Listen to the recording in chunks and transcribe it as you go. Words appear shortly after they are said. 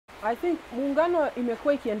I think muungano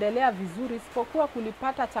imekuwa ikiendelea vizuri, isipokuwa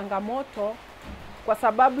kulipata changamoto kwa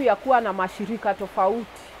sababu ya kuwa na mashirika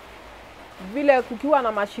tofauti. Vile kukiwa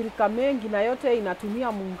na mashirika mengi na yote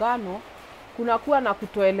inatumia muungano, kunakuwa na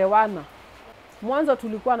kutoelewana. Mwanzo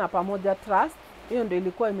tulikuwa na Pamoja Trust, hiyo ndio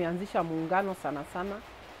ilikuwa imeanzisha muungano sana sana.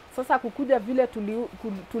 Sasa kukuja vile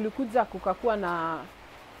tulikuja kukakuwa na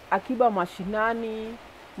Akiba Mashinani,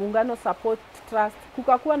 Muungano Support Trust,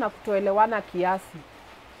 kukakuwa na kutoelewana kiasi.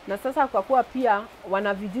 Na sasa kukakuwa pia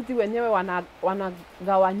wanavijiji wenyewe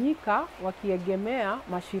wanagawanyika wakiegemea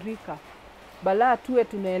mashirika. Badala tuwe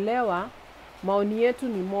tunaelewa maoni yetu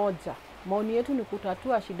ni moja. Maoni yetu ni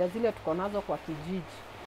kutatua shida zile tuko nazo kwa kijiji.